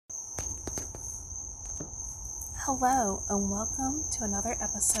Hello and welcome to another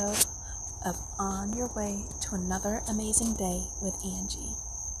episode of On Your Way to Another Amazing Day with Angie.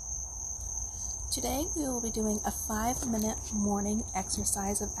 Today we will be doing a 5-minute morning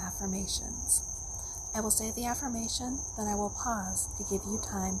exercise of affirmations. I will say the affirmation, then I will pause to give you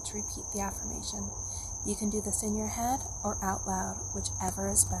time to repeat the affirmation. You can do this in your head or out loud, whichever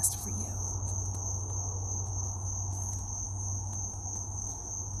is best for you.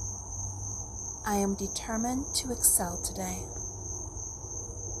 I am determined to excel today.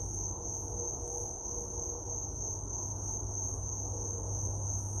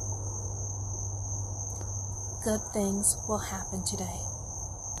 Good things will happen today.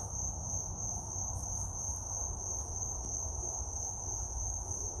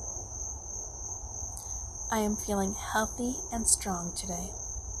 I am feeling healthy and strong today.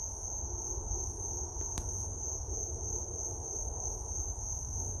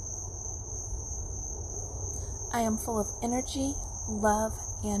 I am full of energy, love,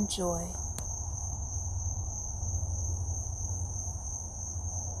 and joy.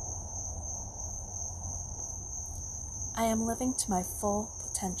 I am living to my full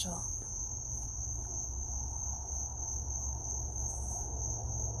potential.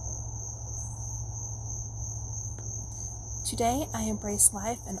 Today, I embrace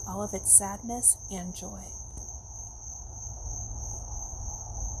life and all of its sadness and joy.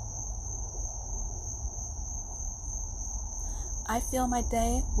 I fill my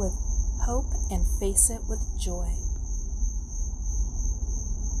day with hope and face it with joy.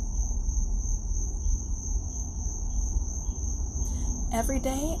 Every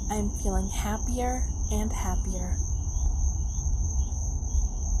day, I'm feeling happier and happier.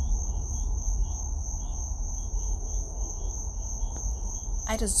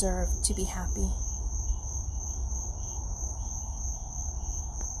 I deserve to be happy.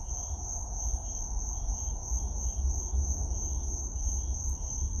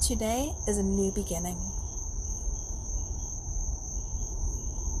 Today is a new beginning.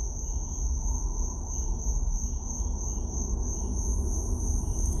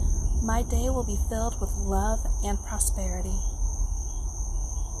 My day will be filled with love and prosperity.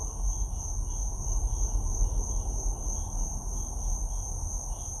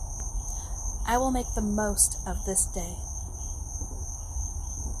 I will make the most of this day.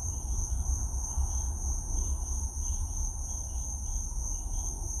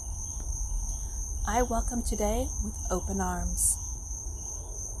 I welcome today with open arms.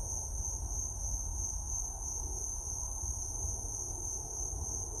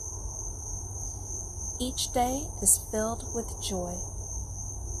 Each day is filled with joy.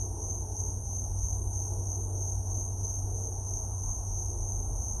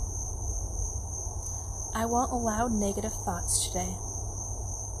 I won't allow negative thoughts today.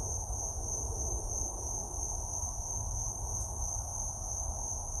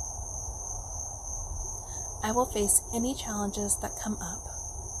 I will face any challenges that come up.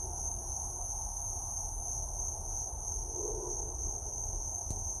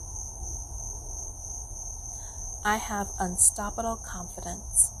 I have unstoppable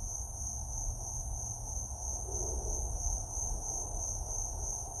confidence.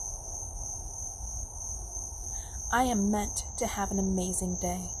 I am meant to have an amazing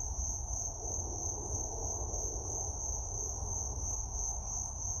day.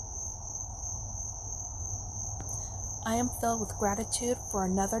 I am filled with gratitude for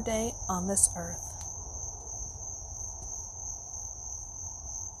another day on this earth.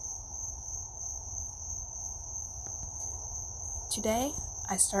 Today,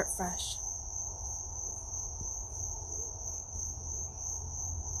 I start fresh.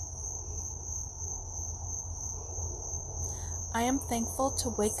 I am thankful to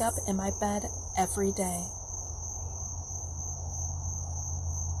wake up in my bed every day.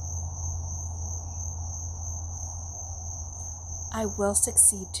 I will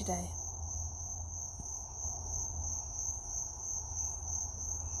succeed today.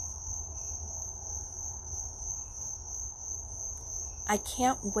 I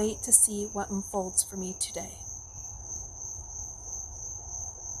can't wait to see what unfolds for me today.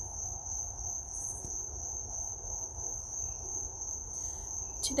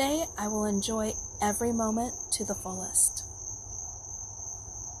 Today, I will enjoy every moment to the fullest.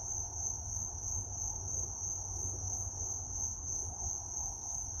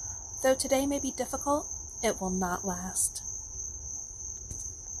 Though today may be difficult, it will not last.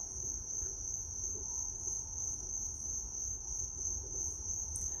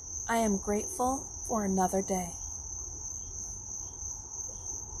 I am grateful for another day.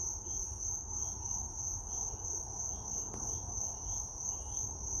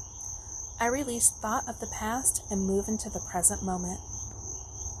 I release thought of the past and move into the present moment.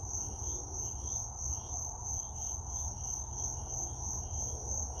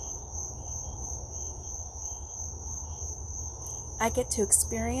 I get to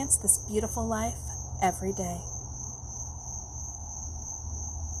experience this beautiful life every day.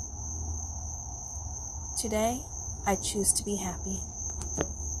 Today, I choose to be happy.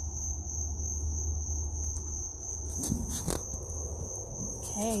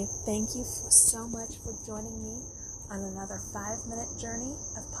 Okay, thank you so much for joining me on another 5-minute journey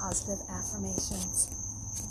of positive affirmations.